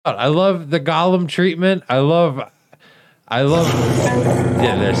I love the Gollum treatment. I love.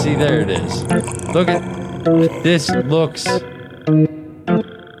 Yeah, there. See, there it is. Look at this. This looks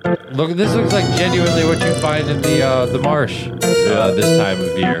like genuinely what you find in the marsh this time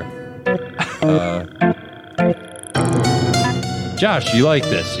of year. Josh, you like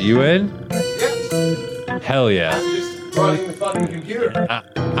this? Are you in? Yes. Hell yeah. I'm just running the fucking computer.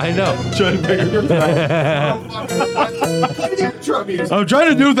 I know. Trying to figure it out. Play the intro music. I'm trying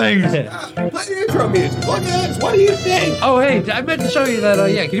to do things. Play the intro music. Look at this. What do you think? Oh, hey, I meant to show you that.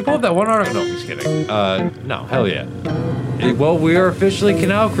 Yeah, can you pull up that one article? No, I'm just kidding. No, hell yeah. Well, we are officially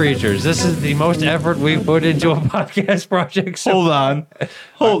Canal creatures. This is the most effort we've put into a podcast project. So Hold on.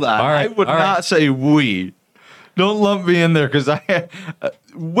 All right, I would all right. not say we. Don't lump me in there because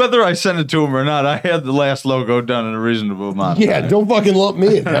whether I sent it to him or not, I had the last logo done in a reasonable amount. Yeah, don't fucking lump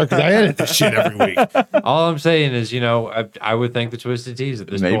me in there because I edit this shit every week. all I'm saying is, I would thank the Twisted Teas at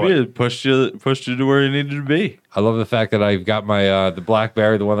this Maybe point. it pushed you to where you needed to be. I love the fact that I've got my the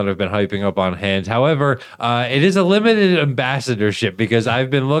Blackberry, the one that I've been hyping up on hand. However, it is a limited ambassadorship because I've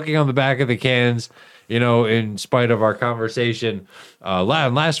been looking on the back of the cans, in spite of our conversation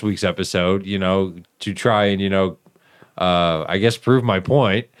last week's episode, to try and, I guess prove my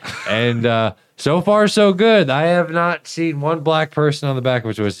point. And so far, so good. I have not seen one black person on the back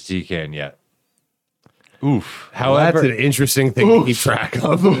of a Twisted Tea can yet. Oof. However, That's an interesting thing to keep track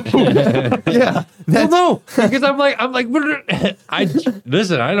of. Yeah. well, no, because I'm like,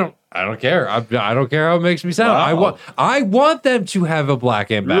 listen. I don't care. I don't care how it makes me sound. Wow. I want them to have a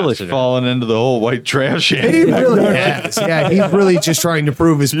black Really ambassador. falling into the whole white trash. He really has. Yeah, he's really just trying to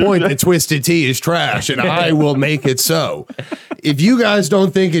prove his point that Twisted Tea is trash, and I will make it so. If you guys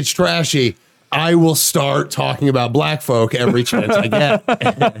don't think it's trashy, I will start talking about black folk every chance I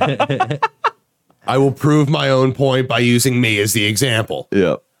get. I will prove my own point by using me as the example.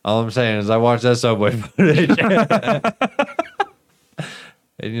 Yeah. All I'm saying is I watched that Subway footage.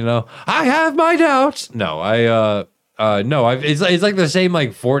 And I have my doubts. No, it's like the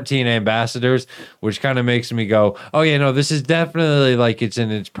same 14 ambassadors, which kind of makes me go, oh yeah, no, this is definitely it's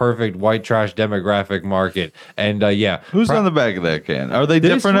in its perfect white trash demographic market. And yeah, Who's on the back of that can? Are they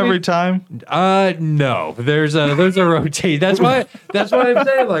This different every week- time? no, there's a rotate. That's why I'm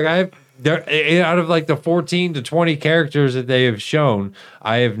saying out of the 14 to 20 characters that they have shown,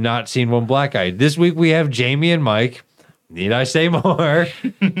 I have not seen one black guy. This week we have Jamie and Mike. Need I say more?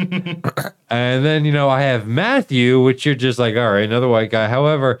 And then, I have Matthew, which you're just like, all right, another white guy.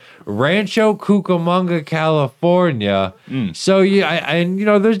 However, Rancho Cucamonga, California. So,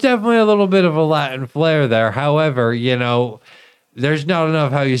 there's definitely a little bit of a Latin flair there. However, there's not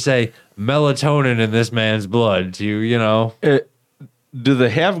enough, how you say, melatonin in this man's blood to, Do they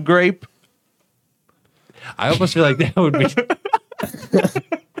have grape? I almost feel like that would be...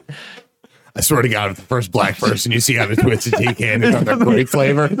 I swear to God, if the first black person you see on a Twisted Tea can is on a grape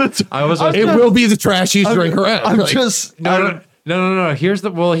flavor, it will be the trashiest drink around. I'm Like, just... No. Here's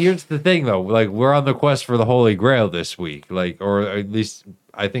the thing though. We're on the quest for the Holy Grail this week, or at least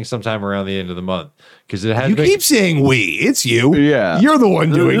I think sometime around the end of the month, because it has. you keep saying we. It's you. Yeah. You're the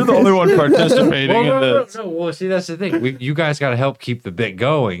one doing You're the it. only one participating in this. No. Well, see, that's the thing. You guys got to help keep the bit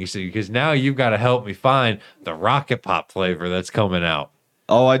going. You see, because now you've got to help me find the Rocket Pop flavor that's coming out.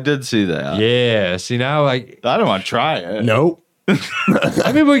 Oh, I did see that. Yeah. See now, I don't want to try it. Nope.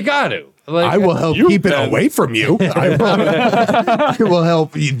 I mean, we got to. I will help keep it away from you. I will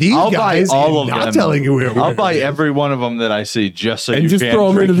help these I'll guys buy all in of not them. telling you where I'll buy every one of them that I see just so and you just can't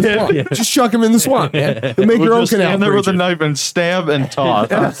throw them into drink the swamp. it. Just chuck them in the swamp, man. You'll make your We'll own just canal. stand there with a creature. knife and stab and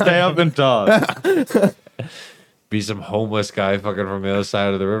toss. Stab and toss. be some homeless guy fucking from the other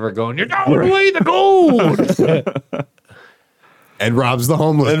side of the river going, "You're throwing away the gold." And robs the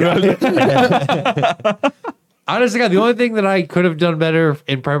homeless guy. Honestly, God, the only thing that I could have done better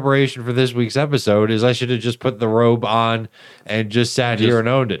in preparation for this week's episode is I should have just put the robe on and just sat here and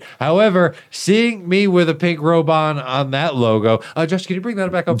owned it. However, seeing me with a pink robe on that logo, Josh, can you bring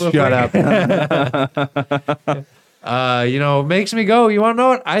that back up? Shut up. Makes me go, you want to know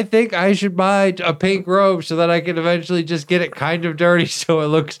what? I think I should buy a pink robe so that I can eventually just get it kind of dirty so it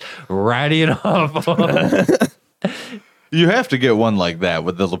looks ratty and awful. You have to get one like that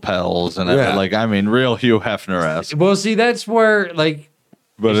with the lapels and real Hugh Hefner-esque. Well, see, that's where,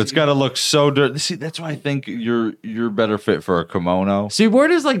 But it's got to look so dirty. See, that's why I think you're better fit for a kimono. see, where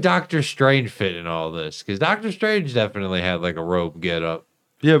does Doctor Strange fit in all this? Because Doctor Strange definitely had a robe get up.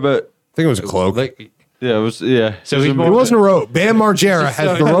 Yeah, but I think it was a cloak. So It wasn't a robe. Bam Margera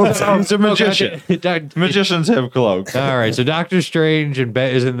has the robe. He's a magician. Magicians have cloaks. All right, so Doctor Strange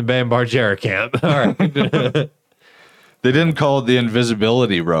is in the Bam Margera camp. All right. They didn't call it the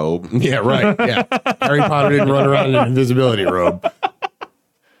invisibility robe. Yeah, right. Yeah. Harry Potter didn't run around in an invisibility robe.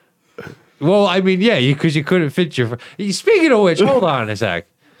 Well, I mean, yeah, because you couldn't fit your. Speaking of which, hold on a sec.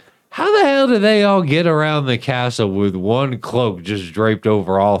 How the hell did they all get around the castle with one cloak just draped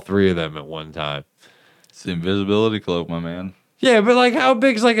over all three of them at one time? It's the invisibility cloak, my man. Yeah, but like, how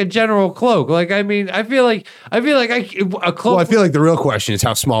big's like a general cloak? Like, I mean, I feel like a cloak. Well, I feel like the real question is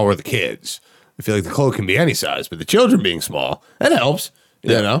how small were the kids? I feel like the cloak can be any size, but the children being small, that helps.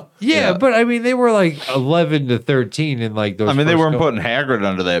 You know? Yeah, but I mean, they were like 11 to 13 in like those. I mean, they first weren't couple- putting Hagrid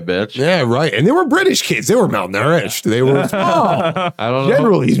under that bitch. Yeah, right. And they were British kids. They were malnourished. They were small. I don't know.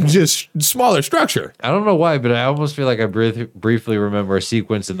 Generally, just smaller structure. I don't know why, but I almost feel like I briefly remember a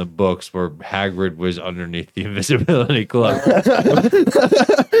sequence in the books where Hagrid was underneath the invisibility cloak.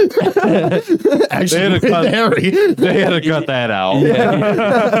 Actually, They had to cut that out.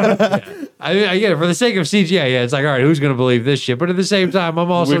 I mean, I get it. For the sake of CGI, yeah, it's like, all right, who's going to believe this shit? But at the same time,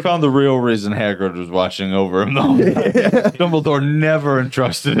 I'm also... We found the real reason Hagrid was watching over him, though. Dumbledore never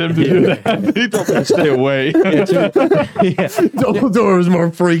entrusted him to do that. He told him to stay away. Dumbledore was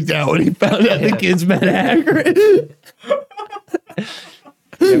more freaked out when he found out the kids met Hagrid.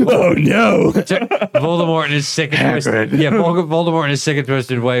 Oh no! Voldemort in his sick and twisted, Voldemort in his sick and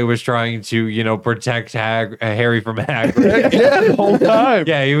twisted way was trying to, you know, protect Harry from Hagrid. Yeah, the whole time.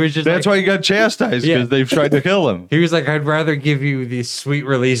 Yeah, he was just. That's why he got chastised, because they've tried to kill him. He was like, I'd rather give you the sweet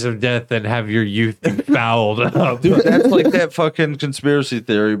release of death than have your youth be fouled up. Dude, that's like that fucking conspiracy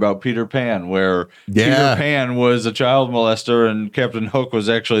theory about Peter Pan, where Peter Pan was a child molester and Captain Hook was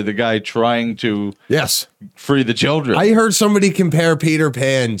actually the guy trying to free the children. I heard somebody compare Peter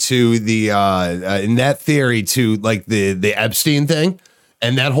Pan to the in that theory to like the Epstein thing.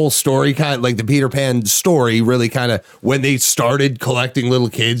 And that whole story kind of like the Peter Pan story really kind of when they started collecting little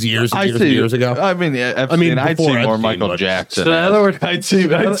kids years and years ago. I mean, I'd see more Michael Jackson. So in other words, I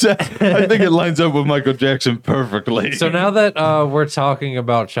think it lines up with Michael Jackson perfectly. So now that we're talking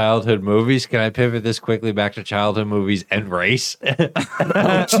about childhood movies, can I pivot this quickly back to childhood movies and race?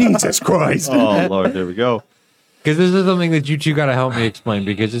 Oh, Jesus Christ. Oh, Lord, there we go. Because this is something that you two got to help me explain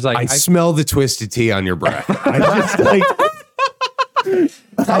because it's like... I smell the twisted tea on your breath. I just like...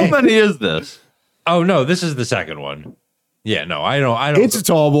 How many is this? Oh, no, this is the second one. Yeah, no, I don't. It's a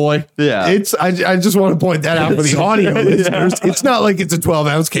tall boy. Yeah. I just want to point that out for the audio listeners. It's not like it's a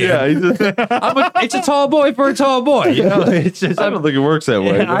 12-ounce can. Yeah, it's a tall boy for a tall boy. You know, it's just... I don't think it works that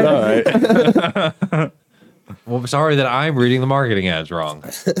way, but all right. Well, I'm sorry that I'm reading the marketing ads wrong.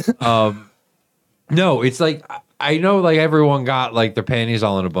 No, it's like... I know, like, everyone got, like, their panties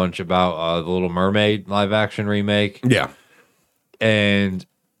all in a bunch about the Little Mermaid live-action remake. Yeah. And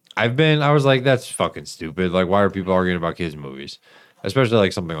I was like, that's fucking stupid. Like, why are people arguing about kids' movies? Especially,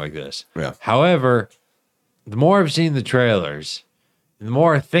 like, something like this. Yeah. However, the more I've seen the trailers, the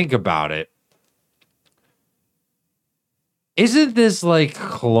more I think about it, isn't this, like,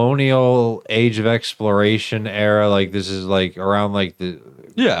 colonial age of exploration era? Like, this is, like, around, like, the...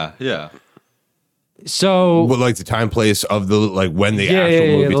 Yeah. So, What, like the time place of the like when the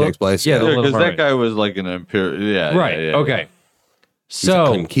actual movie takes place? yeah, the Little Because that Mermaid. guy was like an imperial. Yeah. Right. Yeah. Okay. He's a So,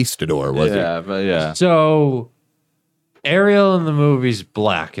 conquistador, was Yeah. so Ariel in the movie's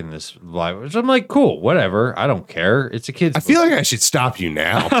black in this live, which I'm like, cool, whatever. I don't care. It's a kid's I feel like I should stop you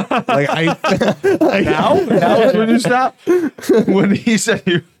now. Like Now is when you stop. When he said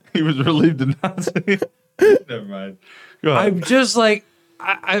he was relieved to not see. Never mind. Go ahead. I'm just like,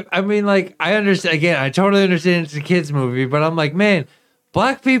 I mean, like, I understand. Again, I totally understand it's a kid's movie, but I'm like, man,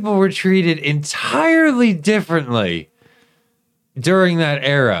 black people were treated entirely differently during that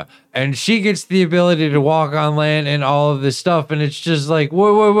era. And she gets the ability to walk on land and all of this stuff. And it's just like,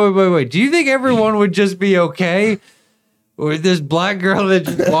 wait. Do you think everyone would just be okay with this black girl that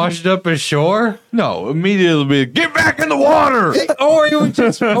just washed up ashore? No, immediately be get back in the water. Or you would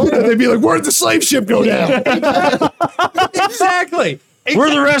just... they'd be like, "Where'd the slave ship go down?" Exactly.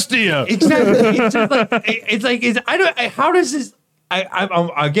 Where the rest of you? Exactly. It's just like, how does this,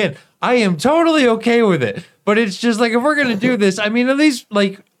 again, I am totally okay with it, but it's just like, if we're going to do this, I mean, at least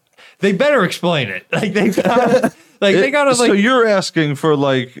like, they better explain it. Like they gotta, So you're asking for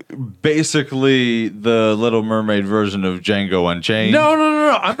like basically the Little Mermaid version of Django Unchained? No.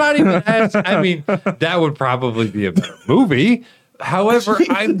 I'm not even asking. I mean, that would probably be a better movie. However,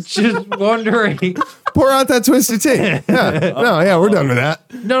 I'm just wondering. Pour out that twisted tea. Yeah, we're done with that.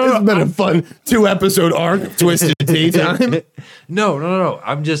 No, It's been a fun 2-episode arc of twisted tea time. No.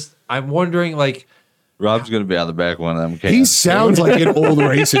 I'm wondering, like, Rob's gonna be on the back one of them cans. He sounds like an old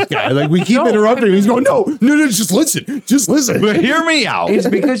racist guy. Like we keep interrupting him. He's going, no, just listen. But hear me out. it's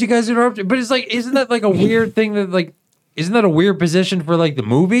because you guys interrupted. But it's like, isn't that like a weird thing that like isn't that a weird position for like the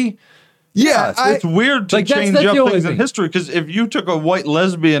movie? Yeah, it's weird to Like, that's change the up only things in thing. history, because if you took a white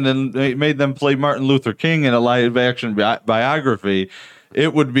lesbian and made them play Martin Luther King in a live action biography,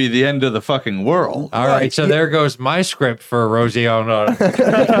 it would be the end of the fucking world. All right, so there goes my script for Rosie on.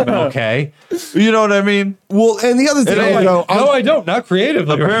 Okay. You know what I mean? well, and the other thing, No, I don't. Not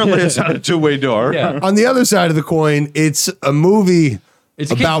creatively. Apparently, it's not a two-way door. Yeah. on the other side of the coin, it's a movie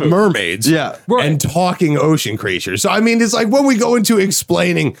It's a kid's about movie. mermaids, Yeah. Right. and talking ocean creatures. So I mean, it's like when we go into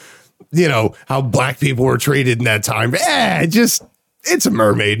explaining, how black people were treated in that time. It's a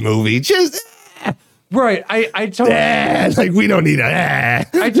mermaid movie. Just Right. I totally. like we don't need a.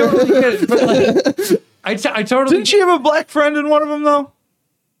 I totally get it. But like, I totally. Didn't she have a black friend in one of them, though?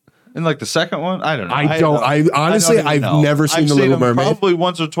 In like the second one? I don't know. I honestly, don't even I've know. never seen I've The Little them Mermaid. Probably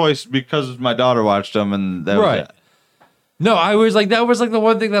once or twice because my daughter watched them, and that Right. was it. No, I was like, that was like the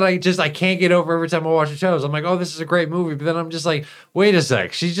one thing that I can't get over every time I watch the shows. I'm like, oh, this is a great movie. But then I'm just like, wait a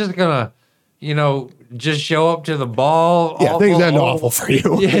sec. She's just gonna, just show up to the ball. Yeah, things end awful for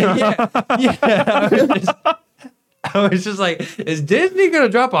you. Yeah. I was just like, is Disney gonna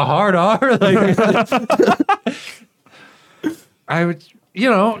drop a hard R? Like, I would,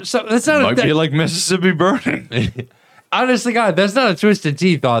 so that's not Might be like Mississippi Burning. honestly, God, that's not a Twisted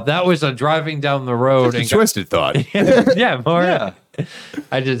Tea thought. That was a driving down the road and Twisted thought. yeah, more. Yeah.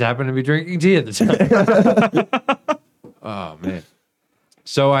 I just happened to be drinking tea at the time. Oh man.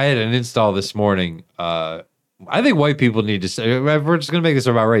 So I had an install this morning. I think white people need to. We're just gonna make this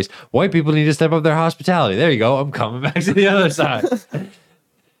about race. White people need to step up their hospitality. There you go. I'm coming back to the other side.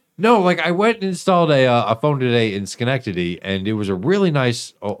 No, like I went and installed a phone today in Schenectady, and it was a really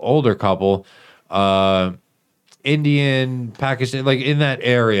nice older couple, Indian, Pakistan, like in that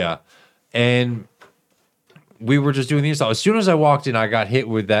area, and we were just doing the install. As soon as I walked in, I got hit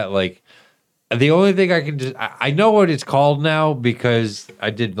with that like. The only thing I can just I know what it's called now because I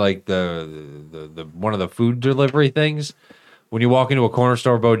did like the one of the food delivery things. When you walk into a corner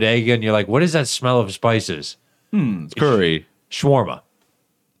store bodega and you're like, what is that smell of spices? It's curry. Shawarma.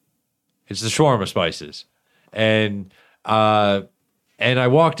 It's the shawarma spices. And I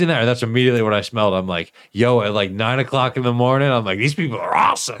walked in there. That's immediately what I smelled. I'm like, yo, at like 9 o'clock in the morning, I'm like, these people are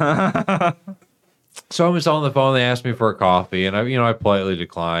awesome. So I'm just on the phone. They asked me for a coffee, and I politely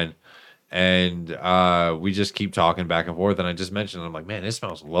declined. And we just keep talking back and forth. And I just mentioned, I'm like, man, it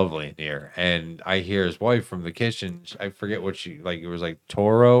smells lovely in here. And I hear his wife from the kitchen. I forget what she, like, it was like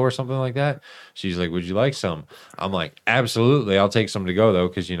Toro or something like that. She's like, would you like some? I'm like, absolutely. I'll take some to go, though.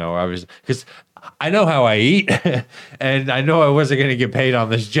 Because, because I know how I eat. And I know I wasn't going to get paid on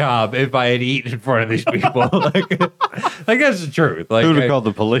this job if I had eaten in front of these people. like that's the truth. Like, Who would have called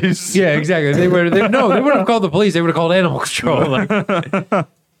the police? Yeah, exactly. They wouldn't have called the police. They would have called animal control. Like,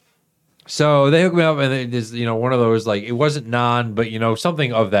 so they hooked me up, and it is, one of those, like, it wasn't naan, but,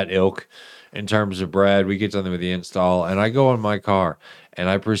 something of that ilk in terms of bread. We get something with the install, and I go in my car, and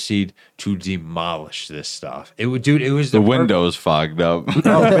I proceed to demolish this stuff. It was The windows fogged up.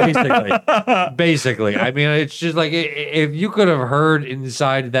 Oh, basically. I mean, it's just like, if you could have heard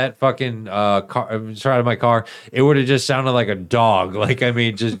inside that fucking car, inside of my car, it would have just sounded like a dog. Like, I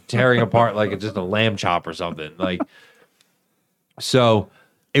mean, just tearing apart like it's just a lamb chop or something. Like, so...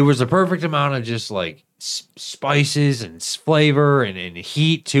 It was the perfect amount of just like spices and flavor and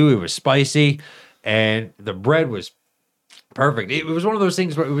heat too. It was spicy, and the bread was perfect. It was one of those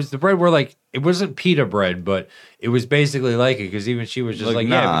things where it was the bread where like it wasn't pita bread, but it was basically like it because even she was just like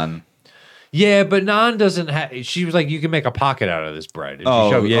naan. Yeah, but naan doesn't have. She was like, you can make a pocket out of this bread. And she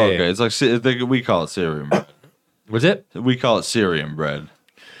Oh, showed- okay. yeah. It's like we call it Syrian bread. Was it We call it Syrian bread.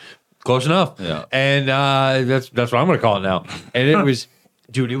 close enough? Yeah. And that's what I'm gonna call it now. And it was.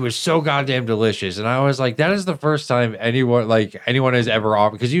 Dude, it was so goddamn delicious. And I was like, that is the first time anyone has ever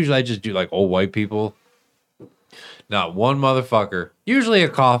offered. Because usually I just do like old white people. Not one motherfucker. Usually a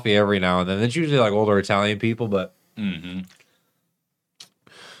coffee every now and then. It's usually like older Italian people, but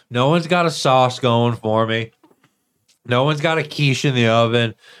no one's got a sauce going for me. No one's got a quiche in the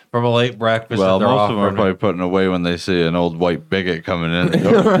oven from a late breakfast. Well, that they're most of them are offering me. probably putting away when they see an old white bigot coming in. The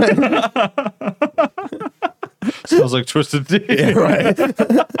door. Smells like Twisted Tea. Yeah, right.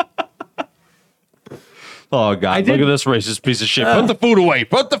 Oh, God. Look at this racist piece of shit. Put the food away.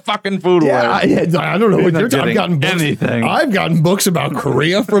 Put the fucking food away. I don't know what not you're talking. I've gotten getting books. anything. I've gotten books about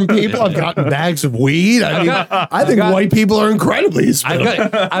Korea from people. I've gotten bags of weed. I think got- white people are incredibly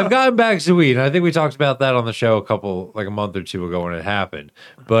hospitable. I've gotten bags of weed, and I think we talked about that on the show a month or two ago when it happened.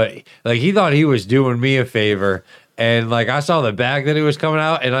 But like he thought he was doing me a favor, and like I saw the bag that it was coming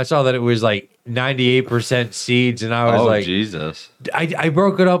out, and I saw that it was like 98% seeds, and I was like, Jesus. I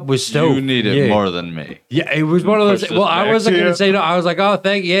broke it up with Stove. You needed more than me. Yeah, it was one of those. Push this Well, I back wasn't to going you. to say no. I was like, oh,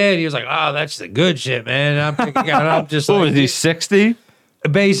 thank you. And he was like, oh, that's the good shit, man. And I'm picking out. I'm just What like, was he, 60?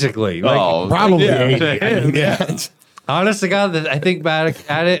 basically. Like, Oh, Probably yeah. 80. Yeah. honest to God, that I think back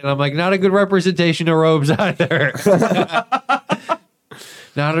at it, and I'm like, not a good representation of robes either.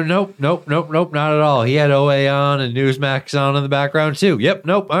 Nope, not at all. He had OA on and Newsmax on in the background too. Yep,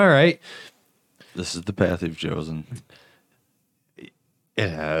 nope, all right. This is the path you've chosen. It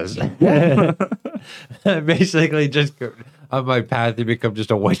has. Basically, just on my path to become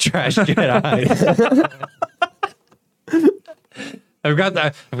just a white trash Jedi. I've got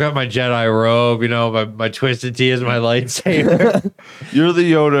my Jedi robe, my twisted tea is my lightsaber. You're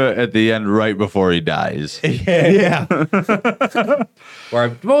the Yoda at the end right before he dies. Yeah. Where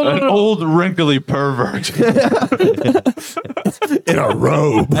I'm, An old wrinkly pervert. In a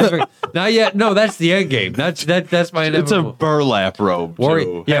robe. not yet. No, that's the end game. That's my It's a inevitable. burlap robe.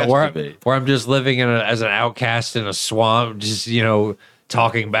 Too. Has to be. Where I'm just living as an outcast in a swamp, just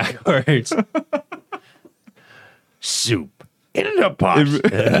talking backwards. Soup in the pot.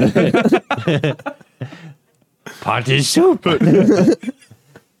 Pot is soup.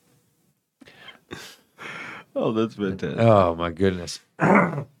 Oh, that's fantastic. Oh my goodness.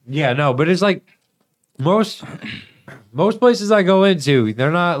 Yeah, no, but it's like most places I go into,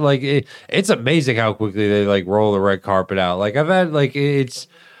 they're not like it's amazing how quickly they like roll the red carpet out. Like I've had like it's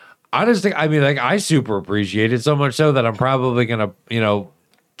I just think I super appreciate it so much so that I'm probably gonna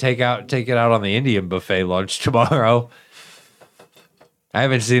take it out on the Indian buffet lunch tomorrow. I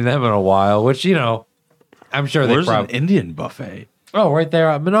haven't seen them in a while, which I'm sure Where's they an Indian buffet? Oh, right there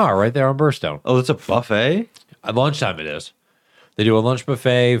at Minar, right there on Burstone. Oh, it's a buffet? At lunchtime it is. They do a lunch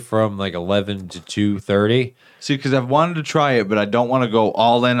buffet from like 11 to 2:30. See, because I've wanted to try it, but I don't want to go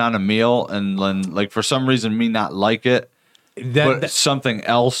all in on a meal and then, like, for some reason, me not like it. But something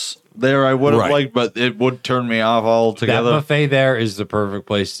else there I would have liked, but it would turn me off altogether. That buffet there is the perfect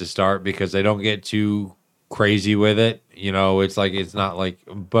place to start because they don't get too crazy with it. It's like it's not like,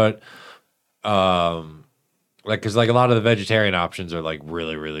 but because like a lot of the vegetarian options are like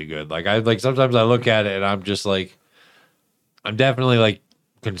really really good. Like sometimes I look at it and I'm just like, I'm definitely like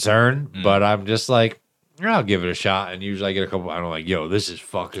concerned, but I'm just like, I'll give it a shot. And usually I get a couple. I'm like, yo, this is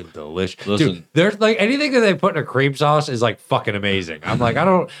fucking delicious. Listen. Dude, there's like anything that they put in a cream sauce is like fucking amazing. I'm like, I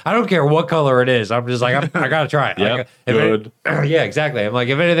don't care what color it is. I'm just like, I gotta try it. Yep, Like, good. Yeah, exactly. I'm like,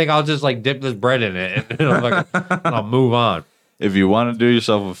 if anything, I'll just like dip this bread in it and I'll move on. If you want to do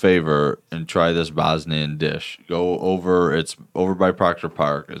yourself a favor and try this Bosnian dish, go over. It's over by Proctor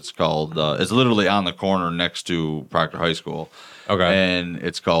Park. It's called. It's literally on the corner next to Proctor High School. Okay. And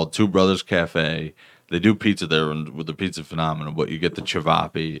it's called Two Brothers Cafe. They do pizza there, and with the pizza phenomenal. But you get the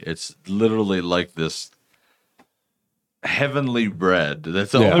ciabatta. It's literally like this heavenly bread.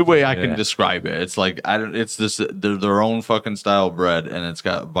 That's the only way I can describe it. It's like It's this. They're their own fucking style bread, and it's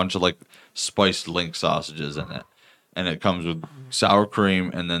got a bunch of like spiced link sausages in it. And it comes with sour cream,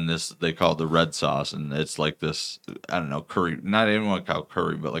 and then this, they call it the red sauce, and it's like this, I don't know, curry, not even want to call it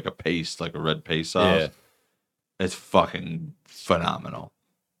curry, but like a paste, like a red paste sauce. Yeah. It's fucking phenomenal.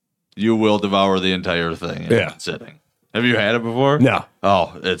 You will devour the entire thing in one sitting. Have you had it before? No.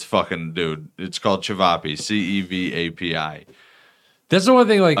 Oh, it's fucking, dude. It's called Cevapi, Cevapi. That's the one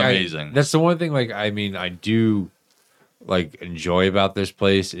thing. Like, amazing. That's the one thing. Like, I do like enjoy about this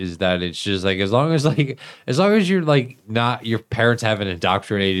place is that it's just like as long as you're like not your parents haven't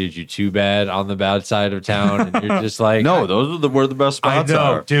indoctrinated you too bad on the bad side of town and you're just like no, those are where the best spots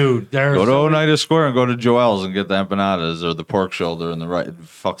are, dude. Go to Oneida Square and go to Joel's and get the empanadas or the pork shoulder and the right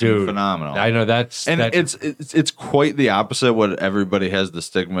fucking phenomenal. I know it's quite the opposite what everybody has the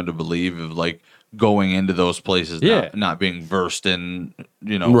stigma to believe of, like going into those places not being versed in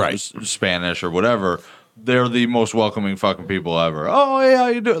Spanish or whatever. They're the most welcoming fucking people ever. Oh, yeah, how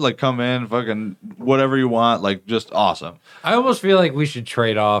you doing? Like, come in, fucking whatever you want. Like, just awesome. I almost feel like we should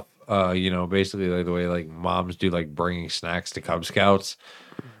trade off, basically like the way like moms do, like bringing snacks to Cub Scouts.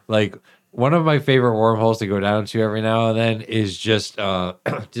 Like, one of my favorite wormholes to go down to every now and then is just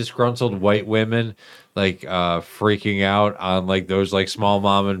disgruntled white women like freaking out on like those like small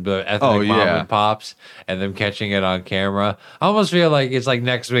mom and ethnic mom and pops and them catching it on camera. I almost feel like it's like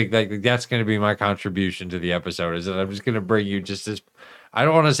next week, like that's going to be my contribution to the episode is that I'm just going to bring you just this. I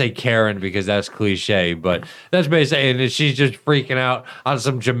don't want to say Karen because that's cliche, but that's basically, and she's just freaking out on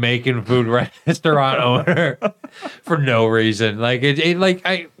some Jamaican food restaurant owner for no reason. Like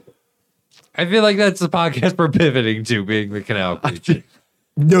I feel like that's the podcast we're pivoting to, being the Canal creature.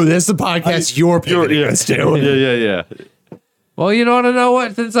 No, that's the podcast you're pivoting us to. Yeah. Well, you want to know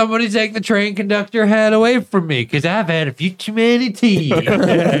what? Then somebody take the train conductor hat away from me, because I've had a few too many tea.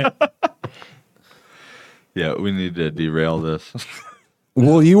 Yeah, we need to derail this.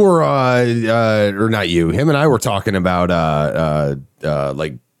 Well, you were, or not you, him and I were talking about,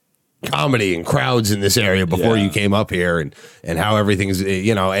 like comedy and crowds in this area before you came up here and how everything's,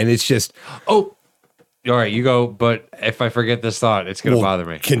 and it's just, Oh, all right, you go. But if I forget this thought, it's going to bother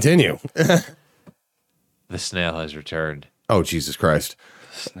me. Continue. The snail has returned. Oh, Jesus Christ.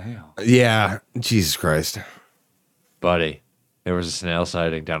 Snail. Yeah. Jesus Christ. Buddy, there was a snail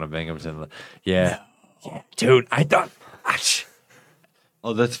sighting down in Binghamton. Yeah. Dude, I thought...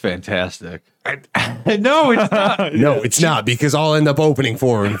 Oh, that's fantastic. No, it's not. No, it's not, because I'll end up opening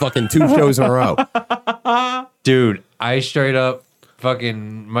for him fucking 2 shows in a row. Dude, I straight up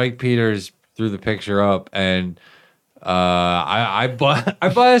fucking Mike Peters threw the picture up, and I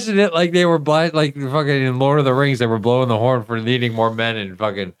blasted it like they were like fucking in Lord of the Rings. They were blowing the horn for needing more men in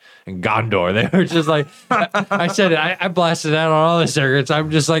fucking in Gondor. They were just like, I said it. I blasted that on all the circuits. I'm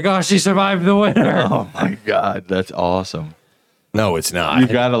just like, oh, she survived the winter. Oh my God, that's awesome. No, it's not. You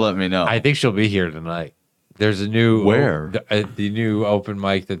gotta let me know. I think she'll be here tonight. There's a new Where? The new open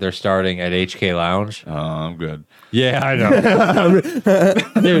mic that they're starting at HK Lounge. Oh, I'm good. Yeah, I know.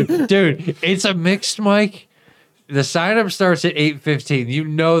 dude, it's a mixed mic. The sign up starts at 8:15. You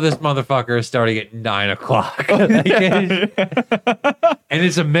know this motherfucker is starting at 9 o'clock. And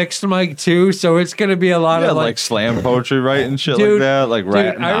it's a mixed mic too, so it's gonna be a lot of like slam poetry, right, and shit Dude, like that. Like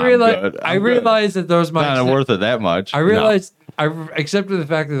rap. dude, I realize that those mics Not worth it that much. I realized I've accepted the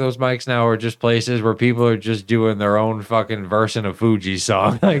fact that those mics now are just places where people are just doing their own fucking verse in a Fuji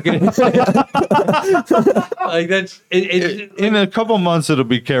song. Like, like that's it, in a couple months it'll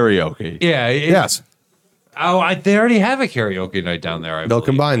be karaoke. yeah. Yes. Oh, they already have a karaoke night down there. They'll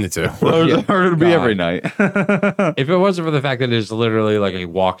combine the two. Or it'll be God. every night. If it wasn't for the fact that it's literally like a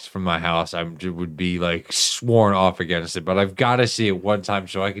walk from my house, I would be like sworn off against it. But I've got to see it one time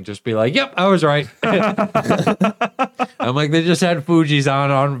so I can just be like, "Yep, I was right." I'm like, they just had Fuji's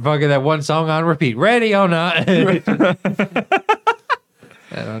on fucking that one song on repeat. Ready or not? And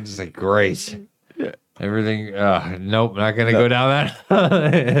I'm just like, great. Everything. Nope, not gonna go down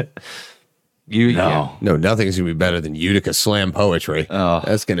that. No, nothing's gonna be better than Utica slam poetry. Oh.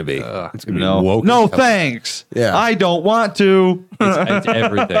 That's gonna be. It's gonna be No, woke. no, thanks. Yeah. I don't want to. It's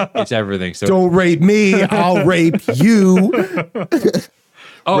everything. It's everything. So Don't rape me. I'll rape you.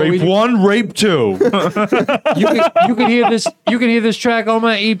 Rape 1, rape 2. you can hear this. You can hear this track on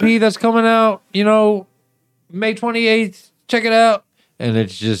my EP that's coming out. May 28th. Check it out. And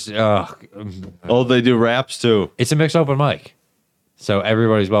it's just Oh, they do raps too. it's a mixed open mic, so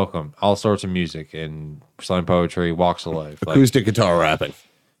everybody's welcome. All sorts of music and slam poetry, walks of life. Like, Acoustic guitar rapping.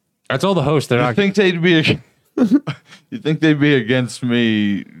 I told the host they're You not. think they'd be? You think they'd be against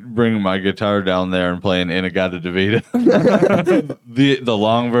me bringing my guitar down there and playing Inagata Davida, the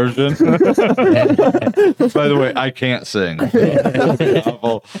long version? By the way, I can't sing.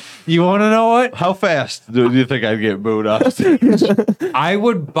 You want to know what? How fast do you think I'd get booed off stage? I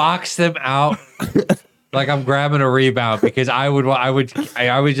would box them out like I'm grabbing a rebound because I would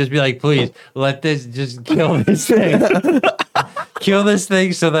just be like, please let this just kill this thing. Kill this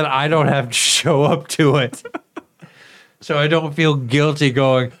thing so that I don't have to show up to it. So I don't feel guilty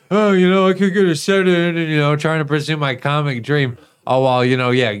going, oh, I could get a set in and, trying to pursue my comic dream. Oh, well,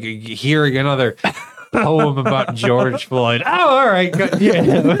 hearing another poem about George Floyd. Oh, all right.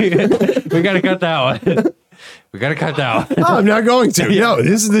 Yeah, we got to cut that one. We got to cut that one. Oh, I'm not going to. No,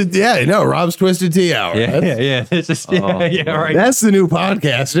 this is Rob's Twisted Tea Hour. Yeah. This is, right. That's the new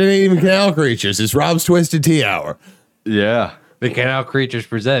podcast. It ain't even Canal Creatures. It's Rob's Twisted Tea Hour. Yeah. The Canal Creatures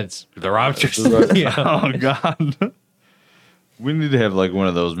presents the Rob Twisted. Oh God. We need to have like one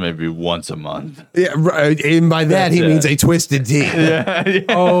of those maybe once a month. Yeah, right. And by that, he means a twisted tea. Yeah.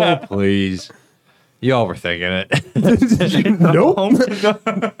 Oh, please. Y'all were thinking it. Nope.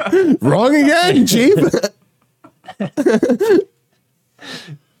 Wrong again, Chief. If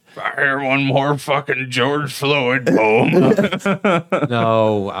I hear one more fucking George Floyd poem.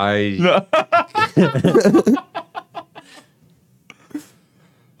 No,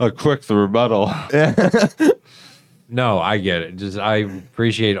 A quick the rebuttal. No, I get it. Just I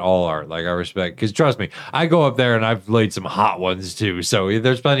appreciate all art. Like I respect, because trust me, I go up there and I've laid some hot ones too. So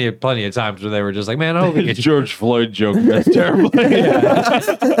there's plenty of times where they were just like, man, oh, George Floyd joke. That's terrible.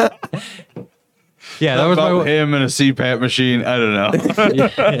 Yeah, that was About my. him in a CPAP machine. I don't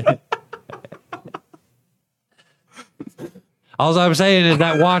know. All I'm saying is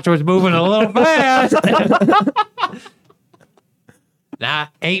that watch was moving a little fast.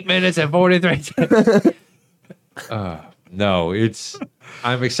 8 minutes and 43 seconds. No,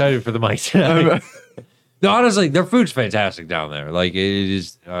 I'm excited for the mic tonight. No, honestly, their food's fantastic down there. Like, it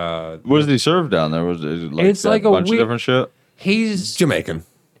is. What does he serve down there? Was it like It's like a bunch of different shit? He's Jamaican.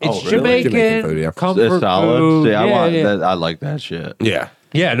 It's really? Jamaican, Jamaican food, yeah. comfort It's solid. food. See, I want yeah. that. I like that shit. Yeah.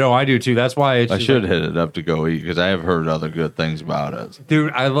 Yeah, no, I do too. That's why it's I just should like, hit it up to go eat because I have heard other good things about it.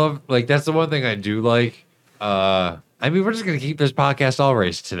 dude. I love like that's the one thing I do like. I mean, we're just gonna keep this podcast all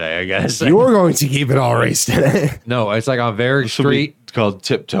race today, I guess. You're going to keep it all race today. No, it's like on Varick Street. It's called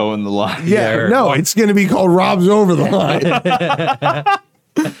tiptoeing the line. Yeah, no, it's going to be called Rob's Over the Line.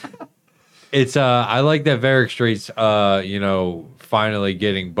 It's I like that Varick Street's finally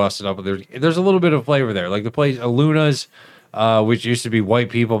getting busted up. There's a little bit of flavor there. Like the place Luna's, which used to be white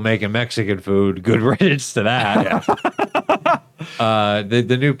people making Mexican food. Good riddance to that.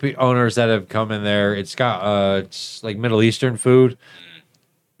 The new owners that have come in there, it's got it's like Middle Eastern food.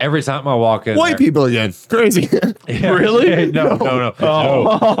 Every time I walk in, White people again. Crazy. Yeah. Really? No.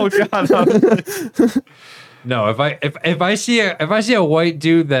 Oh god. No, if I see a white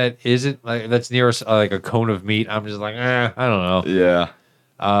dude that isn't like that's near like a cone of meat, I'm just like, I don't know. Yeah.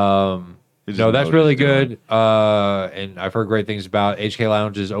 He No, doesn't that's know what really he's doing. good. And I've heard great things about HK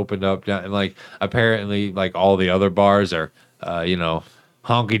Lounges opened up down, and like apparently like all the other bars are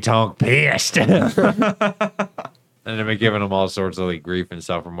honky tonk pissed. And they've been giving them all sorts of like grief and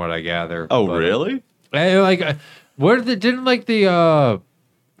stuff from what I gather. Oh, But, really? where didn't like the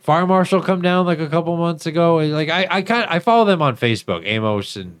fire marshal come down like a couple months ago? Like I follow them on Facebook,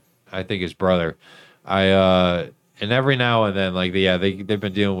 Amos and I think his brother. And every now and then they've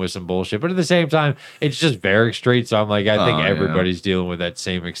been dealing with some bullshit, but at the same time it's just Varick Street, so I'm like I think everybody's dealing with that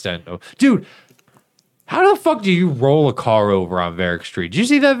same extent. Dude, how the fuck do you roll a car over on Varick Street? Did you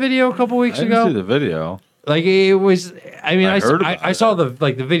see that video a couple weeks I ago? didn't see the video. Like it was, I mean, heard about I saw the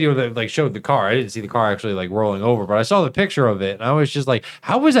video that like showed the car. I didn't see the car actually like rolling over, but I saw the picture of it, and I was just like,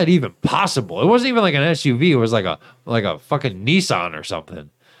 how was that even possible? It wasn't even like an SUV. It was like a fucking Nissan or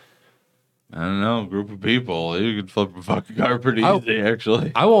something. I don't know. Group of people. You could flip a fucking car pretty easy,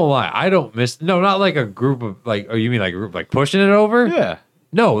 actually. I won't lie. I don't miss. No, not like a group of like. Oh, you mean like a group like pushing it over? Yeah.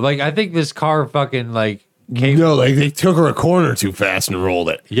 No, like I think this car fucking like came. No, like they took her a corner too fast and rolled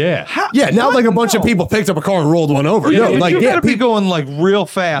it. Yeah. Yeah, not like a bunch of people picked up a car and rolled one over. No, like you yeah, gotta be going like real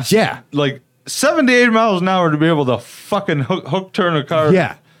fast. Yeah. Like 78 miles an hour to be able to fucking hook turn a car.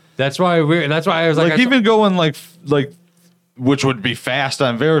 yeah. That's why I was like, Like even going like which would be fast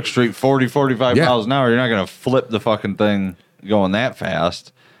on Varick Street, 40, 45 Yeah. miles an hour. You're not gonna flip the fucking thing going that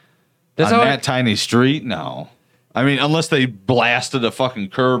fast. That's on how that tiny street, no. I mean, unless they blasted a fucking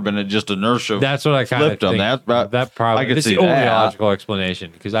curb and it just inertia. That's what I kind of flipped them. think. That probably I could this see is the only that. logical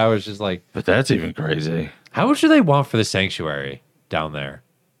explanation because I was just like, But that's even crazy. how much do they want for the sanctuary down there?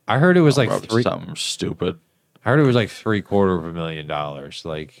 I heard it was like Probably something stupid. I heard it was like $750,000.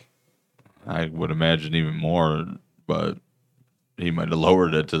 Like, I would imagine even more, but he might have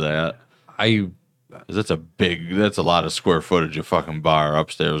lowered it to that. 'Cause that's a lot of square footage of fucking bar,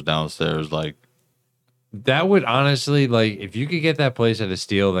 upstairs, downstairs. Like, that would honestly, like, if you could get that place at a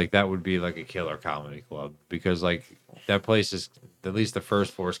steal, like, that would be like a killer comedy club because, like, that place is at least the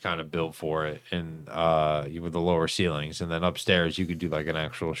first floor is kind of built for it, and with the lower ceilings, and then upstairs you could do like an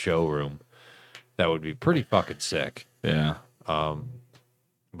actual showroom. That would be pretty fucking sick. yeah.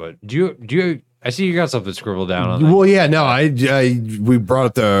 But do you? I see you got something scribbled down on that. Well, yeah, no, we brought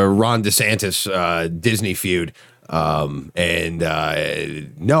up the Ron DeSantis Disney feud. No,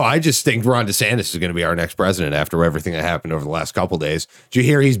 I just think Ron DeSantis is going to be our next president after everything that happened over the last couple days. Did you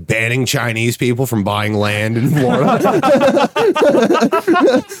hear he's banning Chinese people from buying land in Florida?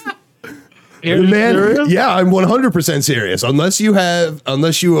 Man, yeah, I'm 100% serious. Unless you have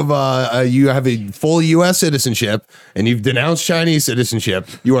a full U.S. citizenship and you've denounced Chinese citizenship,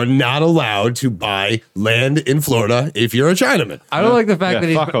 you are not allowed to buy land in Florida if you're a Chinaman. I don't like the fact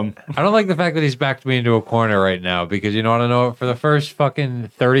that fuck him. I don't like the fact that he's backed me into a corner right now because you know what I know. For the first fucking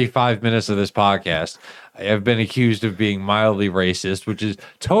 35 minutes of this podcast, I have been accused of being mildly racist, which is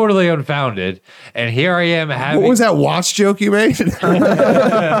totally unfounded. And here I am having. What was that watch joke you made?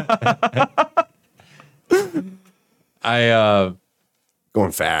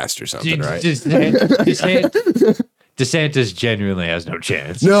 Going fast or something, right? DeSantis genuinely has no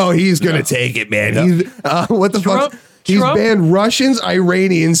chance. No, he's gonna take it, man. He's what the fuck? He's banned Russians,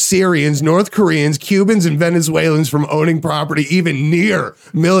 Iranians, Syrians, North Koreans, Cubans, and Venezuelans from owning property even near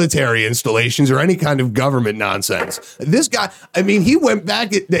military installations or any kind of government nonsense. This guy, I mean, he went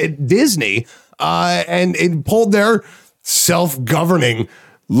back at Disney and pulled their self-governing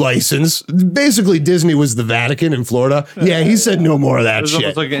license. Basically, Disney was the Vatican in Florida. Yeah, he said no more of that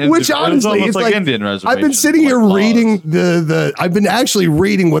shit. Which honestly is like Indian I've been sitting here reading I've been actually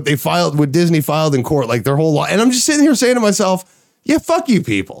reading what Disney filed in court, like their whole law, and I'm just sitting here saying to myself, yeah, fuck you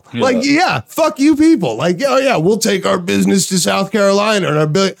people. Yeah. Like, yeah, fuck you people. Like, oh yeah, we'll take our business to South Carolina and our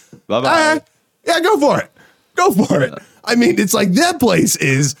billion. Bye-bye. Yeah, go for it. Go for it. I mean, it's like that place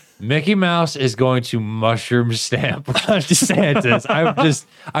is. Mickey Mouse is going to mushroom stamp Ron DeSantis.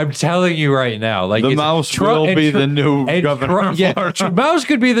 I'm telling you right now. Like the mouse will be the new governor of Florida. Mouse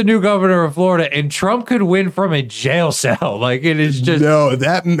could be the new governor of Florida, and Trump could win from a jail cell. Like it is just no.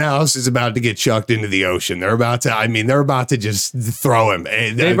 That mouse is about to get chucked into the ocean. They're about to just throw him.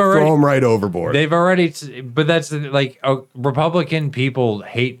 Throw him right overboard. They've already, but that's like Republican people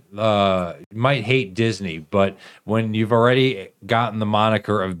might hate Disney, but when you've already gotten the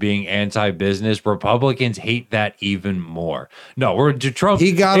moniker of being anti-business, Republicans hate that even more. No, Trump.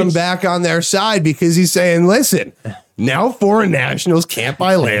 He got them back on their side because he's saying, listen, now foreign nationals can't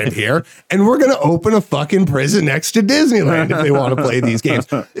buy land here, and we're going to open a fucking prison next to Disneyland if they want to play these games.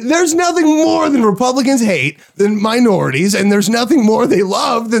 There's nothing more than Republicans hate than minorities, and there's nothing more they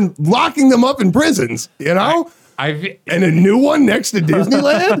love than locking them up in prisons, you know? And a new one next to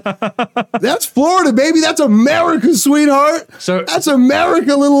Disneyland? That's Florida, baby. That's America, sweetheart. So that's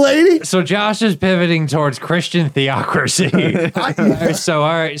America, little lady. So Josh is pivoting towards Christian theocracy. So,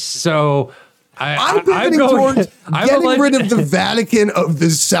 all right. So I'm pivoting towards getting rid of the Vatican of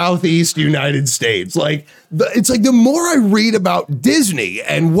the Southeast United States. Like, it's like the more I read about Disney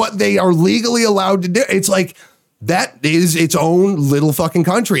and what they are legally allowed to do, it's like that is its own little fucking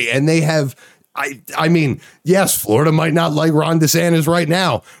country. And they have... I mean, yes, Florida might not like Ron DeSantis right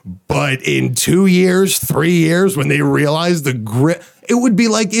now, but in 2 years, 3 years, when they realize the grit, it would be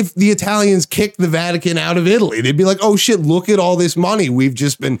like if the Italians kicked the Vatican out of Italy. They'd be like, oh shit, look at all this money we've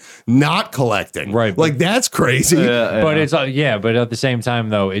just been not collecting. Right. Like, that's crazy. But it's, but at the same time,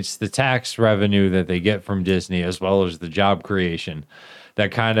 though, it's the tax revenue that they get from Disney as well as the job creation that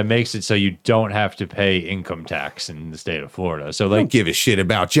kind of makes it so you don't have to pay income tax in the state of Florida. So, like, don't give a shit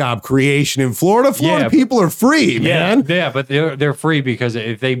about job creation in Florida. Florida people are free, man. Yeah, but they're free because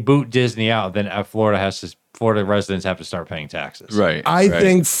if they boot Disney out, then Florida residents have to start paying taxes. Right. I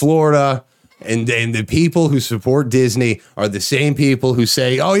think Florida and the people who support Disney are the same people who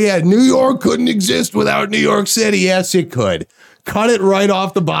say, oh yeah, New York couldn't exist without New York City. Yes, it could. Cut it right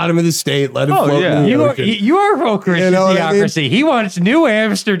off the bottom of the state. Let it float. Yeah. You are pro-Christian theocracy. I mean? He wants New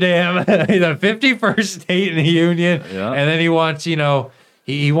Amsterdam, the 51st state in the Union, and then he wants, he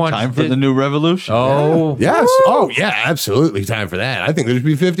wants time for the new revolution. Oh, yes. Oh, yeah, absolutely. Time for that. I think there should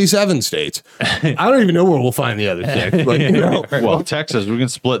be 57 states. I don't even know where we'll find the other six. But, well, Texas, we can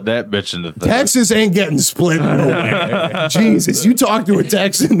split that bitch into things. Texas ain't getting split. Jesus, you talk to a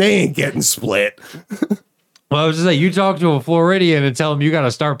Texan, they ain't getting split. Well, I was just saying, you talk to a Floridian and tell them you got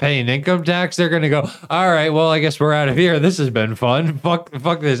to start paying income tax, they're going to go, all right, well, I guess we're out of here. This has been fun. Fuck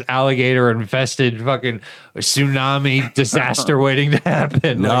this alligator-infested fucking tsunami disaster waiting to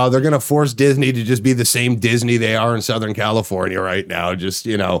happen. No, they're going to force Disney to just be the same Disney they are in Southern California right now. Just,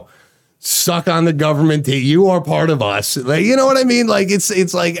 suck on the government. You are part of us. Like, you know what I mean? Like,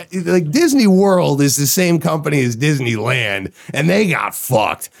 it's like Disney World is the same company as Disneyland, and they got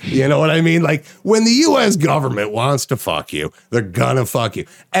fucked. You know what I mean? Like, when the U.S. government wants to fuck you, they're gonna fuck you.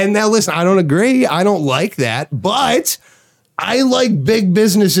 And now, listen, I don't agree. I don't like that, but I like big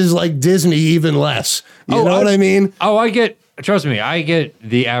businesses like Disney even less. You know what I mean? Trust me, I get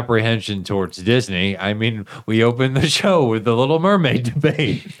the apprehension towards Disney. I mean, we opened the show with the Little Mermaid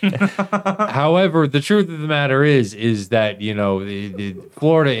debate. However, the truth of the matter is that, the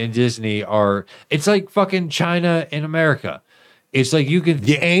Florida and Disney it's like fucking China and America. It's like you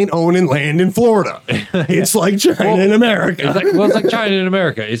ain't owning land in Florida. It's like China and America. It's like China and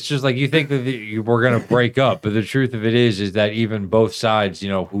America. It's just like you think that we're going to break up, but the truth of it is that even both sides,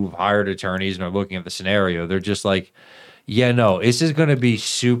 who've hired attorneys and are looking at the scenario, they're just like, yeah, no, this is going to be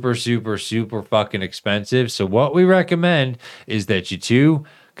super, super, super fucking expensive. So what we recommend is that you two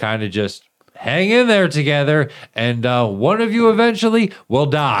kind of just hang in there together, and one of you eventually will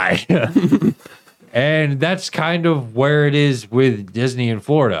die. And that's kind of where it is with Disney in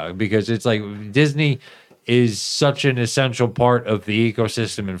Florida, because it's like Disney is such an essential part of the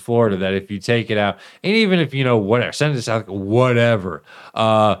ecosystem in Florida that if you take it out, and even if, whatever, send it out, whatever,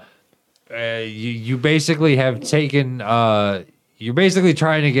 you basically have taken, you're basically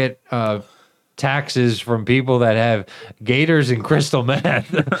trying to get taxes from people that have gators and crystal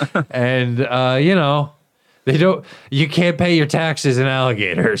meth. And, you can't pay your taxes in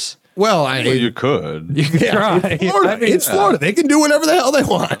alligators. Well, you could. You could try. it's Florida. It's Florida. They can do whatever the hell they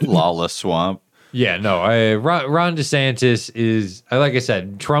want. Lawless swamp. Yeah, no. Ron DeSantis is, like I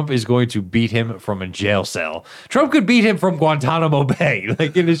said, Trump is going to beat him from a jail cell. Trump could beat him from Guantanamo Bay.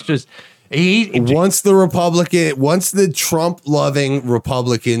 Like, it is just once the Trump-loving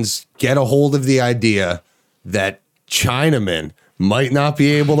Republicans get a hold of the idea that Chinamen might not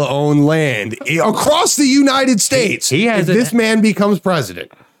be able to own land across the United States, if this man becomes president.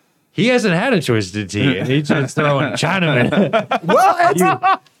 He hasn't had a twisted tea, and he's just throwing Chinaman.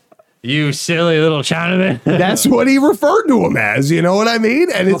 Well, you silly little Chinaman. That's what he referred to him as. You know what I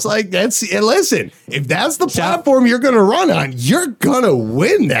mean? And it's like, listen, if that's the platform you're going to run on, you're going to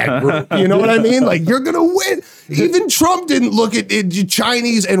win that group. You know what I mean? Like, you're going to win. Even Trump didn't look at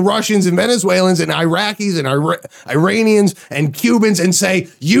Chinese and Russians and Venezuelans and Iraqis and Iranians and Cubans and say,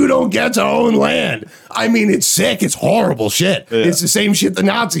 you don't get to own land. I mean, it's sick. It's horrible shit. Yeah. It's the same shit the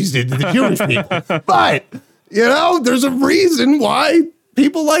Nazis did to the Jewish people. But, you know, there's a reason why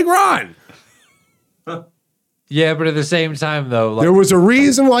people like Ron. Yeah, but at the same time, though, there was a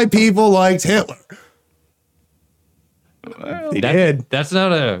reason why people liked Hitler. Well, they did. That's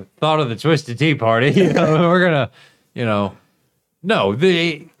not a thought of the Twisted Tea Party. You know, we're gonna,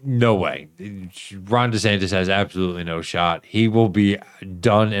 no way. Ron DeSantis has absolutely no shot. He will be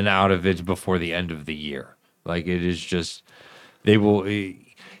done and out of it before the end of the year. Like, it is just, they will. I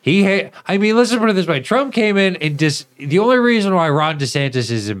mean, let's put it this way. Trump came in and the only reason why Ron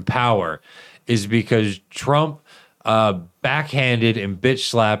DeSantis is in power is because Trump backhanded and bitch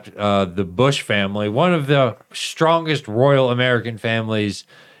slapped the Bush family, one of the strongest royal American families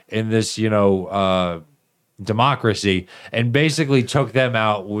in this, democracy, and basically took them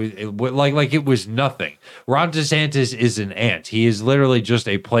out with like it was nothing. Ron DeSantis is an ant. He is literally just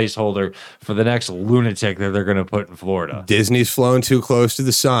a placeholder for the next lunatic that they're going to put in Florida. Disney's flown too close to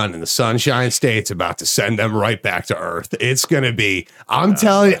the sun, and the Sunshine State's about to send them right back to Earth. It's going to be. I'm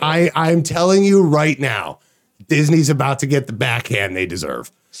telling you right now, Disney's about to get the backhand they deserve.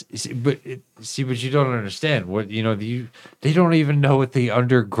 But you don't understand what they don't even know what the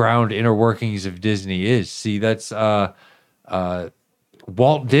underground inner workings of Disney is. See, that's Walt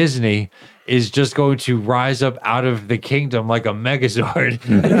Disney is just going to rise up out of the kingdom like a Megazord.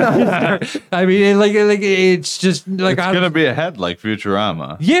 I mean, it's just like it's gonna be a head like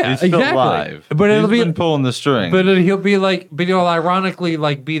Futurama. Yeah, he's still exactly. Alive. But he's been pulling the string. But he'll be like, ironically,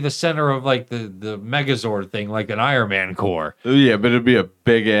 like be the center of like the Megazord thing, like an Iron Man core. Yeah, but it'd be a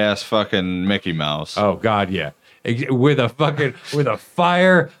big ass fucking Mickey Mouse. Oh God, yeah, with a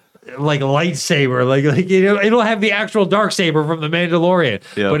fire. Like a lightsaber, like it'll have the actual dark saber from the Mandalorian,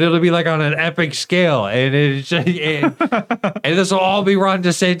 but it'll be like on an epic scale, and it's just, and this will all be Ron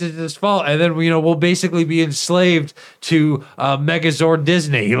DeSantis' fault, and then we'll basically be enslaved to Megazord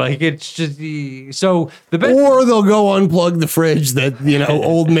Disney. Like, it's just so the best. Or they'll go unplug the fridge that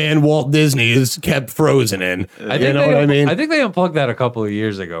old man Walt Disney is kept frozen in. I think they unplugged that a couple of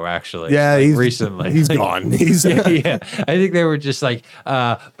years ago, actually. Yeah, recently he's gone. He's yeah. I think they were just like,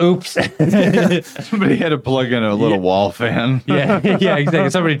 oops. Somebody had to plug in a little wall fan. Yeah, exactly.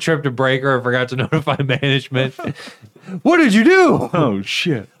 Somebody tripped a breaker and forgot to notify management. What did you do? Oh,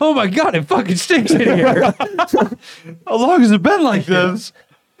 shit. Oh, my God, it fucking stinks in here. How long has it been like this?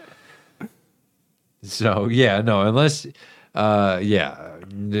 So, unless, I'm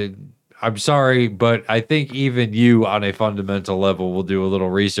sorry, but I think even you on a fundamental level will do a little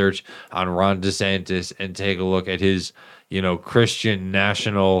research on Ron DeSantis and take a look at his Christian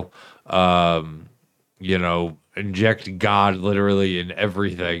national, inject God literally in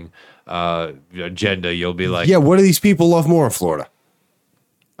everything agenda. You'll be like, yeah, what do these people love more in Florida?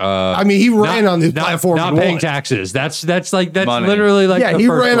 I mean, he ran on this platform. Not paying taxes. That's Money. literally like he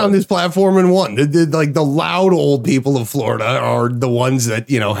ran on this platform and won. The loud old people of Florida are the ones that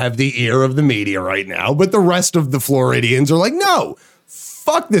have the ear of the media right now. But the rest of the Floridians are like, no,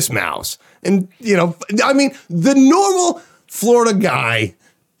 fuck this mouse. And I mean, the normal Florida guy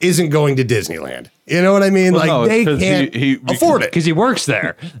isn't going to Disneyland. You know what I mean? Well, they can't afford it because he works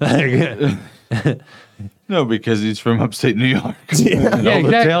there. No, because he's from upstate New York. Yeah,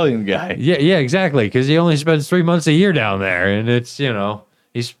 exactly. Italian guy. Yeah, exactly. Because he only spends 3 months a year down there, and it's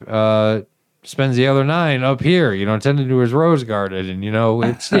he spends the other 9 up here, tending to his rose garden, and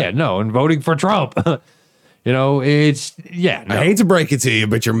it's and voting for Trump. It's no. I hate to break it to you,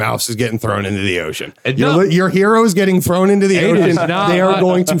 but your mouse is getting thrown into the ocean. No. Your hero is getting thrown into the ocean. They are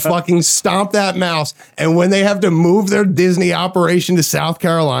going to fucking stomp that mouse, and when they have to move their Disney operation to South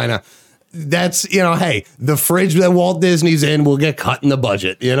Carolina, that's, hey, the fridge that Walt Disney's in will get cut in the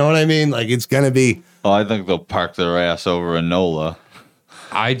budget. You know what I mean? Like, it's going to be. Oh, I think they'll park their ass over in NOLA.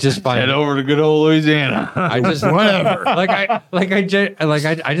 I just find Head over to good old Louisiana. I just Whatever.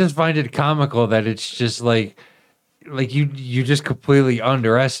 I just find it comical that it's just like you just completely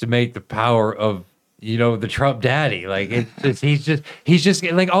underestimate the power of the Trump daddy. Like he's just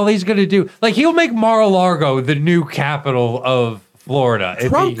like all he's gonna do. Like he'll make Mar-a-Lago the new capital of Florida.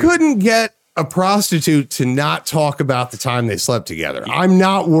 Trump couldn't get a prostitute to not talk about the time they slept together. I'm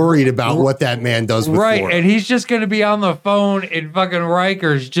not worried about what that man does with right, Florida. and he's just gonna be on the phone in fucking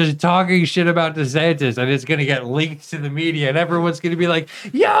Rikers just talking shit about DeSantis, and it's gonna get leaked to the media, and everyone's gonna be like,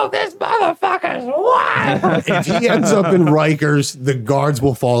 "Yo, this motherfucker's what?" If he ends up in Rikers, the guards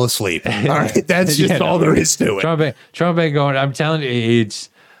will fall asleep. All right, that's just all there is to it. Trump ain't going. I'm telling you, he's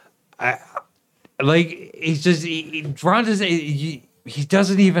just Ron he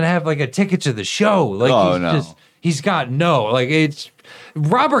doesn't even have like a ticket to the show. Like he's got it's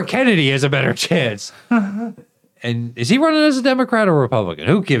Robert Kennedy has a better chance. And is he running as a Democrat or Republican?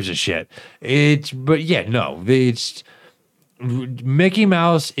 Who gives a shit? It's Mickey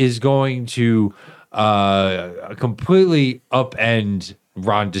Mouse is going to completely upend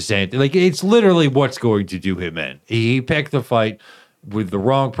Ron DeSantis. Like it's literally what's going to do him in. He picked the fight with the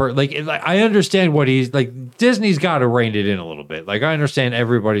wrong person. Like I understand what he's like. Disney's got to rein it in a little bit. Like I understand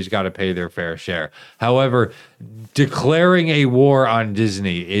everybody's got to pay their fair share. However, declaring a war on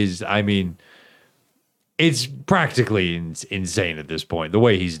Disney is, it's practically insane at this point. The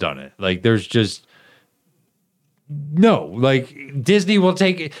way he's done it, like there's just no, like Disney will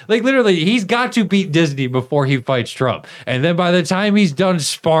take it. Like literally, he's got to beat Disney before he fights Trump. And then by the time he's done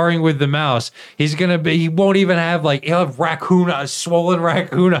sparring with the mouse, he won't even have he'll have swollen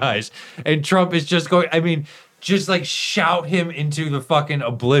raccoon eyes. And Trump is just going, just like shout him into the fucking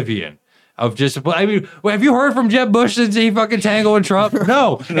oblivion of just, have you heard from Jeb Bush since he fucking tangled with Trump?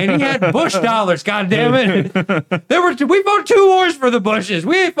 No. And he had Bush dollars, goddammit. We fought 2 wars for the Bushes.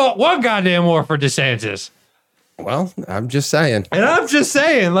 We ain't fought 1 goddamn war for DeSantis. Well, I'm just saying. And I'm just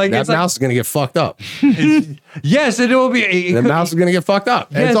saying, that mouse is going to get fucked up. Yes, and it will be. The mouse is going to get fucked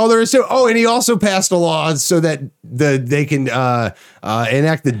up. Yes. That's all there is to it. Oh, and he also passed a law so that they can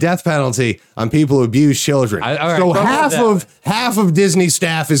enact the death penalty on people who abuse children. So half of Disney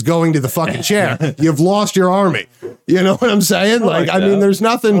staff is going to the fucking chair. You've lost your army. You know what I'm saying? There's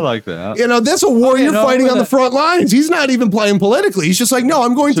nothing. I like that. That's a war you're fighting on the front lines. He's not even playing politically. He's just like, no,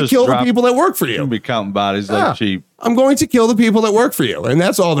 I'm going to kill the people that work for you. You'll be counting bodies like sheep. I'm going to kill the people that work for you, and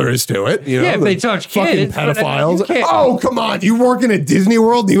that's all there is to it. If they touch kids, fucking pedophiles. Oh, come on! You work in a Disney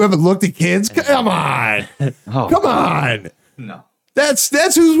World and you haven't looked at kids? Come on, come on! No,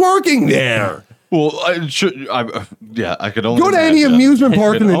 that's who's working there. Well, I could only go to any amusement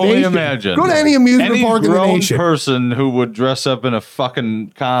park in the nation. Imagine. Go to any amusement park in the nation. Person who would dress up in a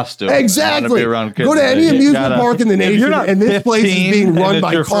fucking costume. Exactly. Be around kids go to any amusement park in the nation, and this place is being run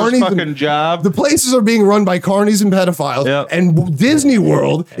by carnies. Job. The places are being run by carnies and pedophiles. Yep. And Disney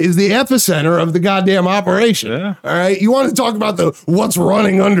World is the epicenter of the goddamn operation. Yeah. All right. You want to talk about what's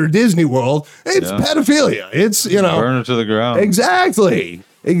running under Disney World? It's pedophilia. It's burn it to the ground. Exactly.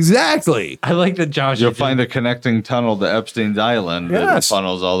 I like that, Josh. You'll find a connecting tunnel to Epstein's Island that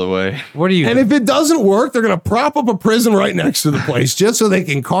funnels all the way. And if it doesn't work, they're going to prop up a prison right next to the place just so they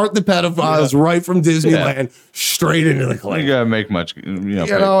can cart the pedophiles right from Disneyland straight into the claim. You got to make much,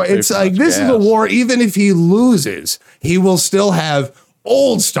 it's like this is a war. Even if he loses, he will still have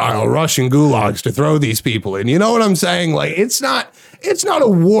old style Russian gulags to throw these people in. You know what I'm saying? Like it's not a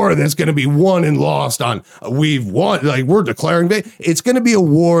war that's going to be won and lost on we've won, like we're declaring it's going to be a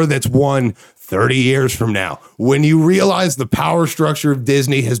war that's won 30 years from now when you realize the power structure of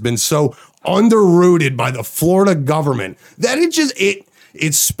Disney has been so underrooted by the Florida government that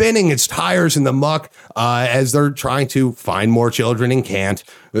it's spinning its tires in the muck as they're trying to find more children and can't,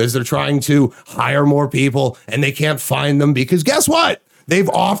 as they're trying to hire more people and they can't find them because guess what? They've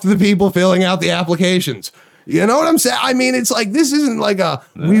offed the people filling out the applications. You know what I'm saying? It's like this isn't like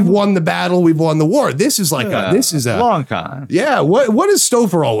we've won the battle, we've won the war. This is like a long con. Yeah, what does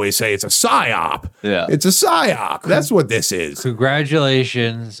Stouffer always say? It's a psyop. Yeah. It's a psyop. That's what this is.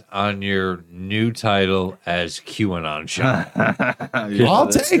 Congratulations on your new title as QAnon show. I'll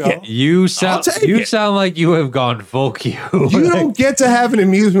take it. You sound like you have gone full Q. You don't get to have an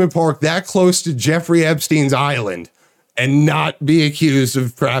amusement park that close to Jeffrey Epstein's island and not be accused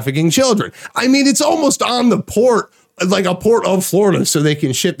of trafficking children. It's almost on the port like a port of Florida so they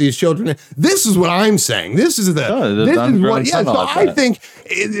can ship these children in. This is what I'm saying. This is what, yeah. So I think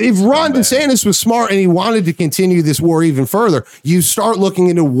if Ron DeSantis was smart and he wanted to continue this war even further, you start looking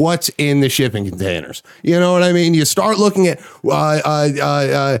into what's in the shipping containers. You know what I mean? You start looking at,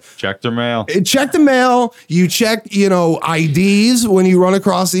 check their mail. Check the mail. You check, IDs when you run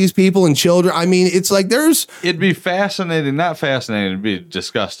across these people and children. I mean, it's like it'd be fascinating, not fascinating, it'd be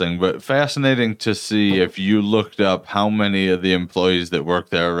disgusting, but fascinating to see if you looked up how many of the employees that work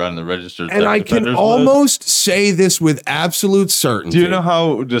there are on the registered and I can almost say this with absolute certainty. Do you know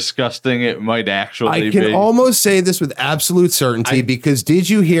how disgusting it might actually be? I can almost say this with absolute certainty because did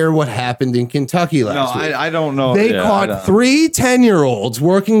you hear what happened in Kentucky last week? I don't know. They caught 3 10-year-olds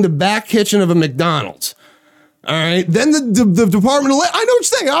working the back kitchen of a McDonald's. All right. Then the Department of Labor, I know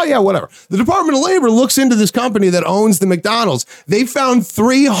what you're saying. Oh, yeah, whatever. The Department of Labor looks into this company that owns the McDonald's. They found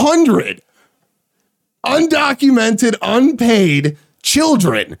 300 undocumented, unpaid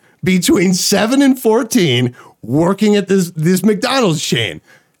children between 7 and 14 working at this McDonald's chain.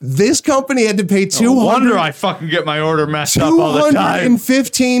 This company had to pay No wonder I fucking get my order messed up all the time.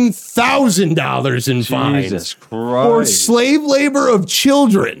 $215,000 in fines Jesus Christ. for slave labor of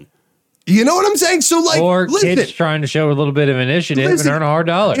children. You know what I'm saying? So, like, or kids trying to show a little bit of initiative and earn a hard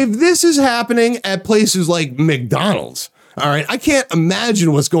dollar. If this is happening at places like McDonald's, all right, I can't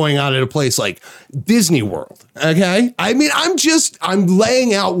imagine what's going on at a place like Disney World. Okay, I mean, I'm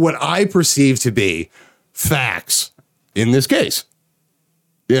laying out what I perceive to be facts in this case.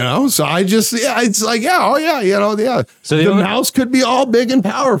 So I just, it's like, So the mouse could be all big and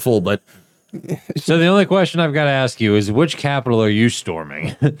powerful, but. So the only question I've got to ask you is, which capital are you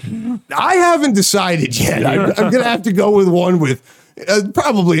storming? I haven't decided yet. I'm going to have to go with one with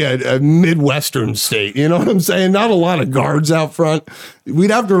probably a Midwestern state. You know what I'm saying? Not a lot of guards out front. We'd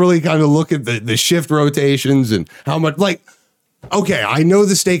have to really kind of look at the shift rotations and how much, okay, I know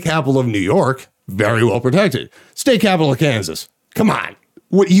the state capital of New York, very well protected. State capital of Kansas. Come on.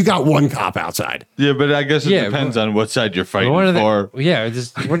 You got one cop outside. Yeah, but I guess it depends on what side you're fighting for.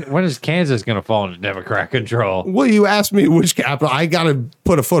 When is Kansas going to fall into Democrat control? Well, you asked me which capital. I got to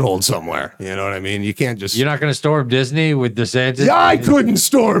put a foothold somewhere. You know what I mean? You can't just... You're not going to storm Disney with DeSantis? Yeah, I couldn't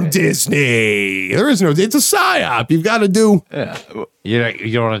storm Disney. There is no... It's a psyop. You've got to do... Yeah.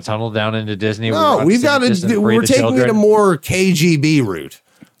 You don't want to tunnel down into Disney? No, we've got to... We're taking it a more KGB route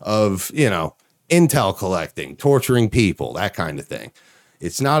of, intel collecting, torturing people, that kind of thing.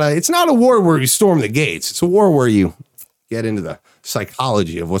 It's not a war where you storm the gates. It's a war where you get into the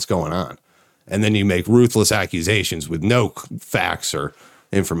psychology of what's going on. And then you make ruthless accusations with no facts or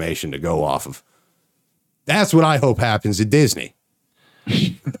information to go off of. That's what I hope happens at Disney.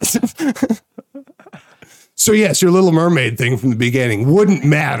 So yes, your Little Mermaid thing from the beginning wouldn't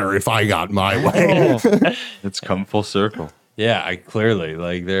matter if I got my way. It's come full circle. Yeah,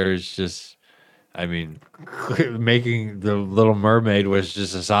 clearly, there's just... I mean, making the Little Mermaid was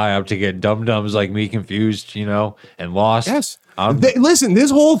just a psyop to get dum-dums like me confused, and lost. Yes. Listen,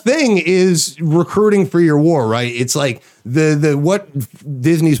 this whole thing is recruiting for your war, right? It's like the what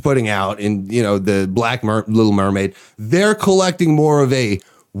Disney's putting out in, the Little Mermaid. They're collecting more of a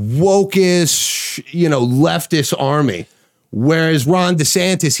wokish, leftist army. Whereas Ron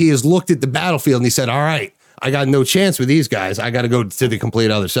DeSantis, he has looked at the battlefield and he said, all right, I got no chance with these guys. I got to go to the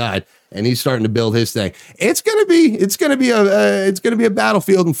complete other side. And he's starting to build his thing. It's gonna be a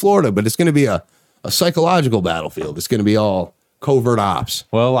battlefield in Florida, but it's gonna be a psychological battlefield. It's gonna be all covert ops.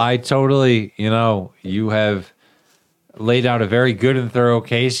 Well, I totally, you have laid out a very good and thorough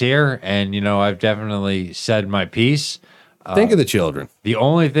case here, and I've definitely said my piece. Think of the children. The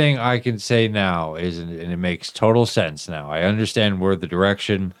only thing I can say now is, and it makes total sense now. I understand where the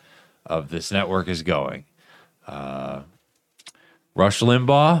direction of this network is going. Rush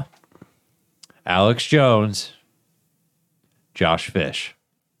Limbaugh, Alex Jones, Josh Fish.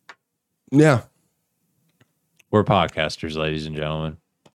 Yeah. We're podcasters, ladies and gentlemen.